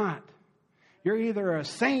you're not. You're either a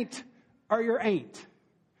saint or you ain't.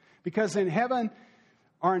 Because in heaven,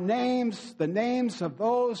 our names, the names of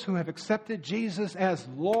those who have accepted Jesus as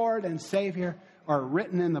Lord and Savior, are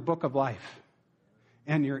written in the book of life.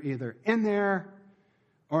 And you're either in there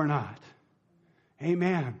or not.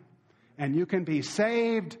 Amen. And you can be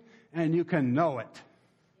saved and you can know it.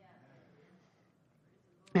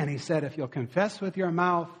 And he said, if you'll confess with your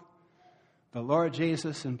mouth the Lord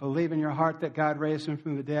Jesus and believe in your heart that God raised him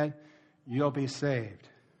from the dead, you'll be saved.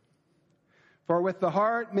 For with the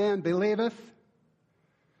heart man believeth.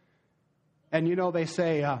 And you know they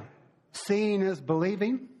say, seeing is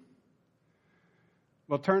believing.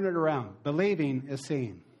 Well, turn it around. Believing is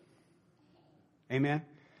seeing. Amen.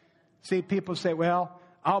 See, people say, well,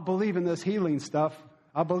 I'll believe in this healing stuff.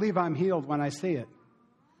 I'll believe I'm healed when I see it.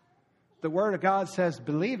 The Word of God says,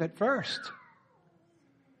 believe it first.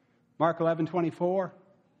 Mark 11:24.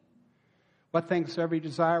 What things soever you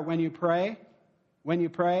desire when you pray,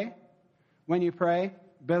 believe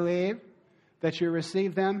that you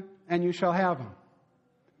receive them and you shall have them.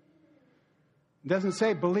 It doesn't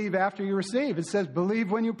say believe after you receive. It says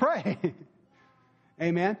believe when you pray.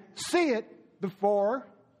 Amen. See it before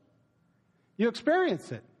you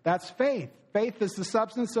experience it. That's faith. Faith is the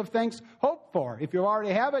substance of things hoped for. If you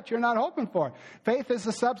already have it, you're not hoping for it. Faith is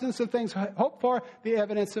the substance of things hoped for, the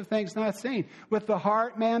evidence of things not seen. With the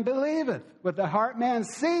heart man believeth. With the heart man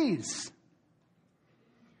sees.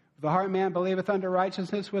 With the heart man believeth unto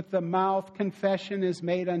righteousness. With the mouth confession is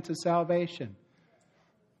made unto salvation.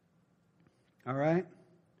 All right?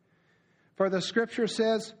 For the scripture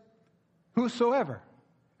says, Whosoever.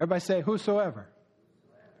 Everybody say, whosoever.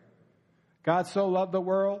 God so loved the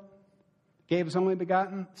world, gave his only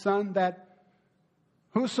begotten Son, that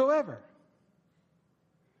whosoever.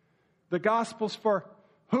 The gospel's for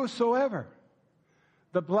whosoever.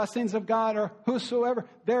 The blessings of God are whosoever.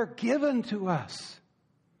 They're given to us.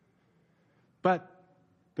 But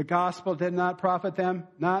the gospel did not profit them,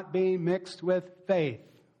 not being mixed with faith.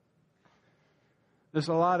 There's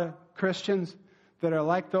a lot of Christians that are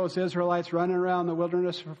like those Israelites running around the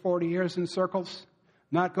wilderness for 40 years in circles,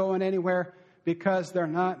 not going anywhere because they're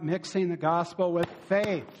not mixing the gospel with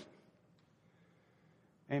faith.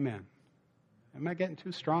 Amen. Am I getting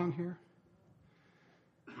too strong here?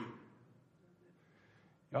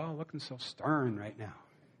 Y'all looking so stern right now.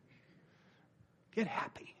 Get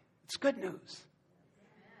happy. It's good news.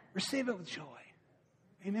 Receive it with joy.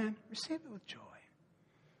 Amen. Receive it with joy.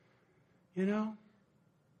 You know,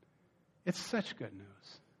 it's such good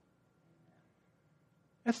news.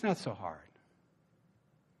 It's not so hard.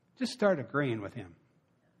 Just start agreeing with him.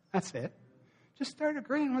 That's it. Just start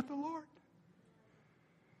agreeing with the Lord.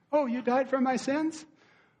 Oh, you died for my sins?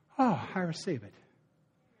 Oh, I receive it.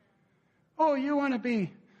 Oh, you want to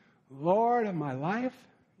be Lord of my life?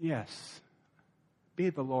 Yes. Be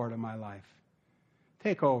the Lord of my life.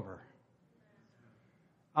 Take over.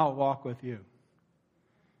 I'll walk with you.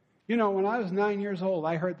 You know, when I was 9 years old,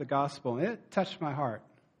 I heard the gospel, and it touched my heart.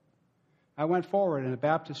 I went forward in a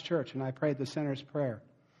Baptist church, and I prayed the sinner's prayer.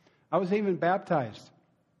 I was even baptized.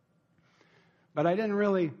 But I didn't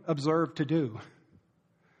really observe to do.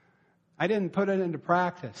 I didn't put it into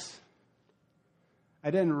practice.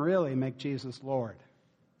 I didn't really make Jesus Lord.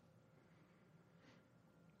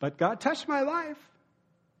 But God touched my life.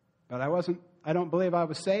 But I don't believe I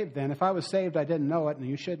was saved then. If I was saved, I didn't know it, and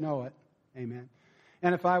you should know it. Amen.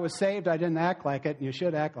 And if I was saved, I didn't act like it, and you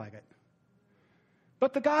should act like it.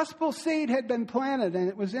 But the gospel seed had been planted, and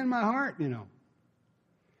it was in my heart, you know.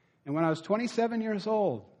 And when I was 27 years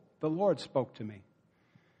old, the Lord spoke to me.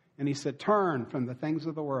 And he said, turn from the things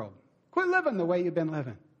of the world. Quit living the way you've been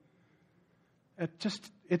living. It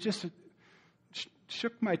just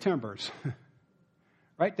shook my timbers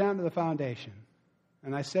right down to the foundation.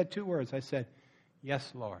 And I said 2 words. I said,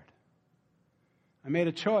 yes, Lord. I made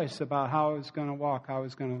a choice about how I was going to walk, how I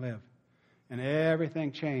was going to live. And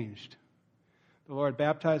everything changed. The Lord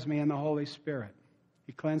baptized me in the Holy Spirit.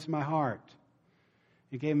 He cleansed my heart.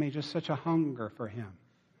 He gave me just such a hunger for him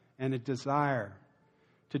and a desire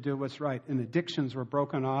to do what's right. And addictions were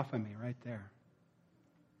broken off of me right there.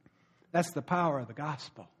 That's the power of the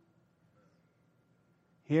gospel.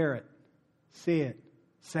 Hear it, see it,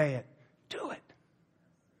 say it, do it.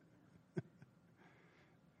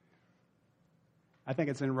 I think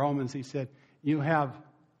it's in Romans, he said, you have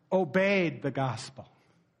obeyed the gospel.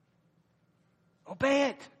 Obey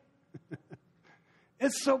it.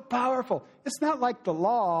 It's so powerful. It's not like the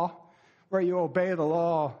law where you obey the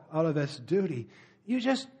law out of this duty. You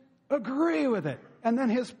just agree with it. And then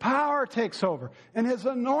his power takes over. And his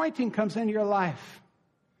anointing comes into your life.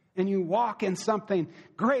 And you walk in something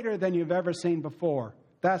greater than you've ever seen before.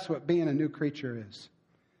 That's what being a new creature is.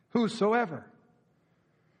 Whosoever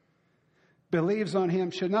believes on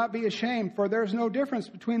him should not be ashamed, for there's no difference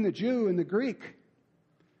between the Jew and the Greek.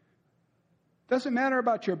 Doesn't matter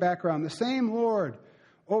about your background. The same Lord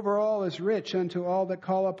over all is rich unto all that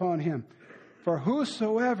call upon him. For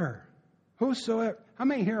whosoever, how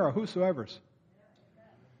many here are whosoevers?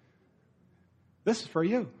 This is for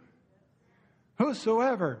you.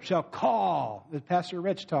 Whosoever shall call. Pastor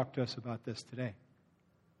Rich talked to us about this today.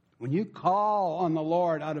 When you call on the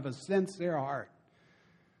Lord out of a sincere heart,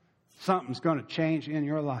 something's going to change in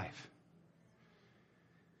your life.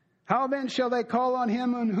 How then shall they call on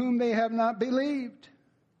him on whom they have not believed?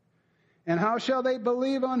 And how shall they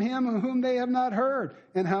believe on him on whom they have not heard?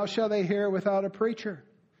 And how shall they hear without a preacher?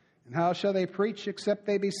 And how shall they preach except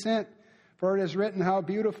they be sent? For it is written, how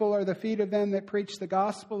beautiful are the feet of them that preach the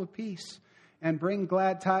gospel of peace and bring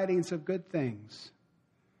glad tidings of good things.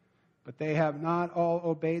 But they have not all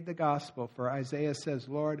obeyed the gospel. For Isaiah says,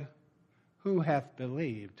 Lord, who hath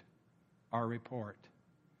believed our report?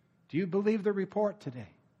 Do you believe the report today?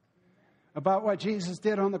 About what Jesus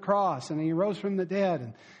did on the cross, and he rose from the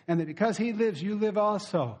dead, and that because he lives, you live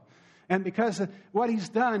also. And because of what he's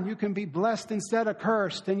done, you can be blessed instead of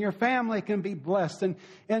cursed, and your family can be blessed,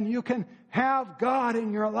 and you can have God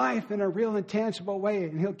in your life in a real and tangible way,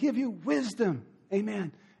 and he'll give you wisdom,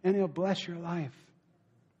 amen, and he'll bless your life.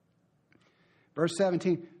 Verse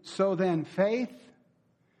 17, so then faith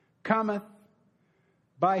cometh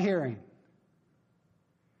by hearing,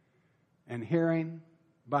 and hearing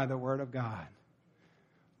by the word of God.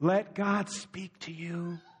 Let God speak to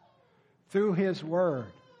you through His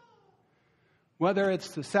Word. Whether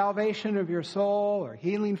it's the salvation of your soul or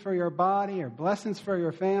healing for your body or blessings for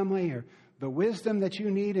your family or the wisdom that you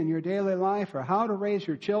need in your daily life or how to raise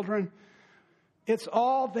your children, it's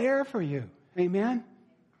all there for you. Amen?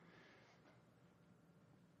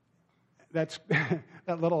 That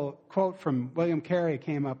little quote from William Carey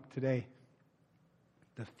came up today.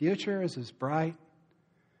 The future is as bright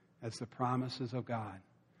as the promises of God.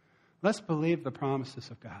 Let's believe the promises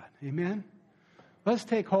of God. Amen? Let's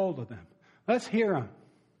take hold of them. Let's hear them.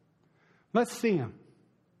 Let's see them.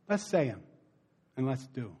 Let's say them. And let's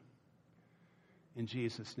do them. In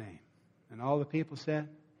Jesus' name. And all the people said,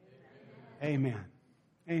 Amen.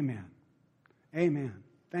 Amen. Amen.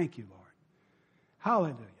 Thank you, Lord.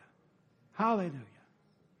 Hallelujah. Hallelujah.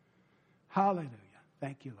 Hallelujah.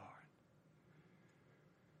 Thank you, Lord.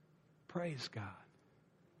 Praise God.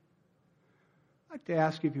 I'd like to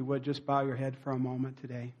ask you, if you would, just bow your head for a moment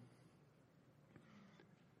today.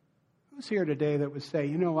 Who's here today that would say,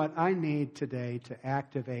 you know what, I need today to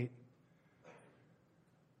activate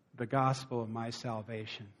the gospel of my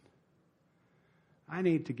salvation. I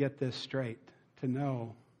need to get this straight, to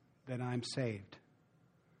know that I'm saved.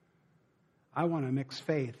 I want to mix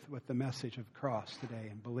faith with the message of the cross today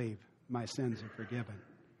and believe my sins are forgiven.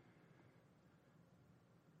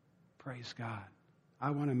 Praise God. I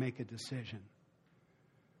want to make a decision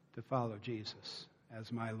to follow Jesus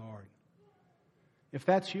as my Lord. If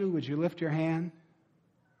that's you, would you lift your hand?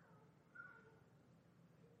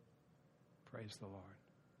 Praise the Lord.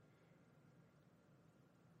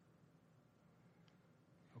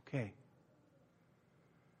 Okay.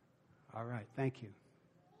 All right. Thank you.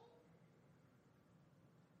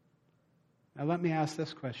 Now let me ask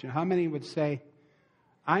this question. How many would say,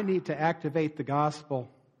 I need to activate the gospel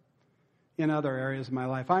in other areas of my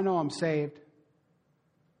life? I know I'm saved,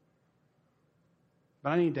 but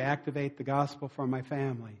I need to activate the gospel for my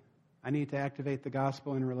family. I need to activate the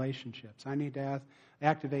gospel in relationships. I need to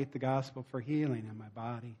activate the gospel for healing in my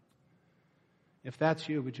body. If that's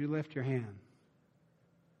you, would you lift your hand?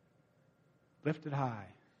 Lift it high.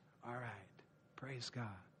 All right. Praise God.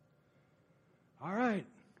 All right.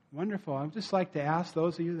 Wonderful. I'd just like to ask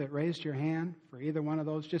those of you that raised your hand for either one of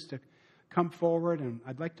those just to come forward, and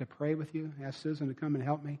I'd like to pray with you. Ask Susan to come and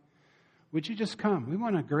help me. Would you just come? We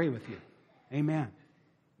want to agree with you. Amen.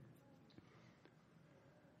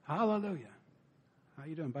 Hallelujah. How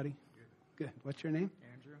you doing, buddy? Good. What's your name?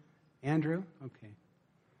 Andrew. Andrew? Okay.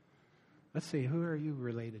 Let's see. Who are you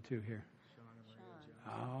related to here?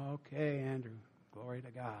 Sean. Okay, Andrew. Glory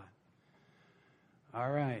to God.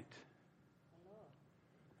 All right.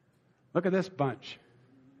 Look at this bunch.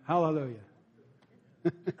 Hallelujah.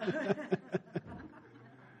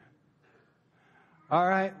 All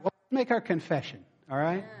right. Well, let's make our confession. All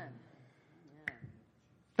right.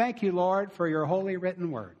 Thank you, Lord, for your holy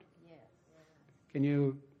written word. Can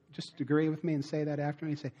you just agree with me and say that after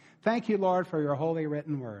me? Say, thank you, Lord, for your holy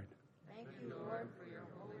written word. Thank you, Lord, for your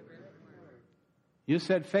holy written word. You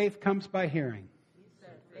said faith comes by hearing. You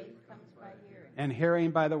said faith comes by hearing. And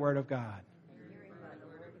hearing by the word of God. And hearing by the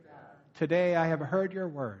word of God. Today I have heard your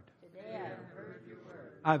word. Today I have heard your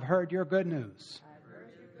word. I've heard your good news. I've heard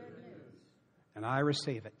your good news. And I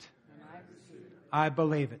receive it. And I receive it. I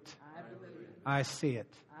believe it. I believe it. I see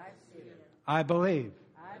it. I see it. I believe.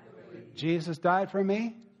 I believe. Jesus died for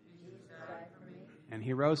me. Jesus died for me. And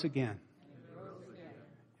he rose again. And he rose again.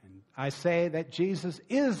 And I say that Jesus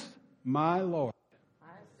is my Lord.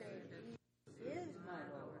 I say Jesus is my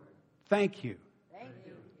Lord. Thank you Thank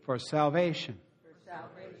you for salvation, for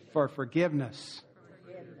salvation, for forgiveness, for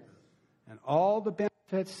forgiveness, and all the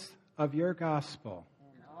benefits of your gospel,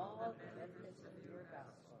 and all of the benefits of your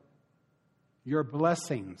gospel, your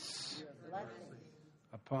blessings your blessings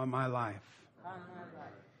upon my life. upon my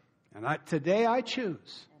life. And today I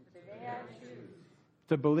choose And today I choose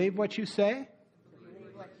to believe what you say, to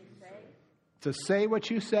believe what you say, to say what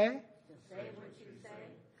you say, to say what you say,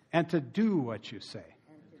 and to do what you say.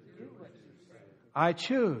 and to do what you say. I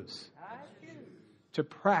choose I choose to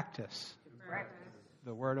practice to practice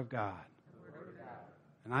the Word of God. the word of God.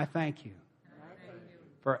 And I thank you And I thank you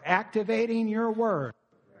for activating your Word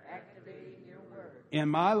for activating your word in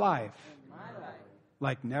my life in my life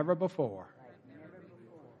like never before. like never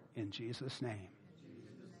before. In Jesus' name.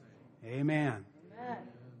 Amen. Amen.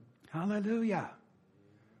 Hallelujah.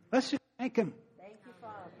 Let's just thank him. Thank you,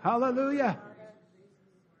 Father. Hallelujah.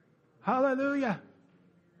 Hallelujah.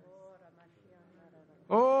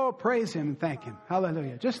 Oh, praise him and thank him.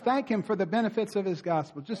 Hallelujah. Just thank him for the benefits of his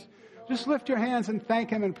gospel. Just lift your hands and thank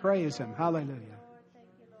him and praise him. Hallelujah.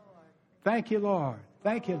 Thank you, Lord.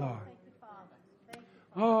 Thank you, Lord.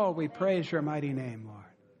 Oh, we praise your mighty name, Lord.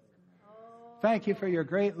 Thank you for your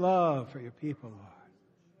great love for your people, Lord.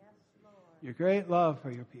 Your great love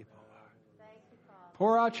for your people, Lord.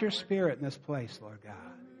 Pour out your Spirit in this place, Lord God.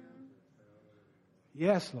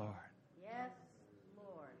 Yes, Lord. Yes,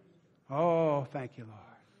 Lord. Oh, thank you, Lord.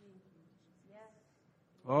 Yes.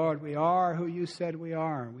 Lord, we are who you said we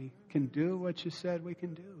are. We can do what you said we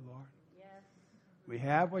can do, Lord. Yes. We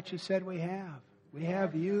have what you said we have. We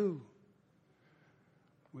have you.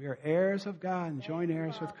 We are heirs of God and joint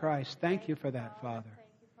heirs with Christ. Thank you for that, Father. Thank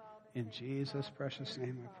you, Father. In Jesus' precious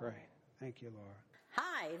name I pray. Thank you, Lord.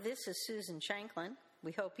 Hi, this is Susan Shanklin.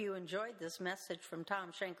 We hope you enjoyed this message from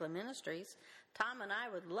Tom Shanklin Ministries. Tom and I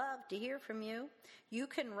would love to hear from you. You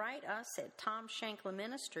can write us at Tom Shanklin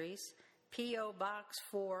Ministries, P.O. Box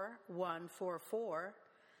 4144.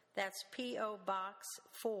 That's P.O. Box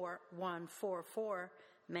 4144,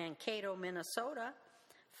 Mankato, Minnesota,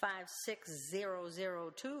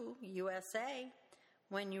 56002, USA.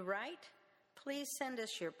 When you write, please send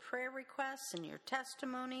us your prayer requests and your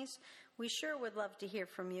testimonies. We sure would love to hear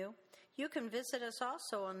from you. You can visit us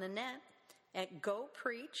also on the net at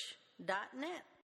gopreach.net.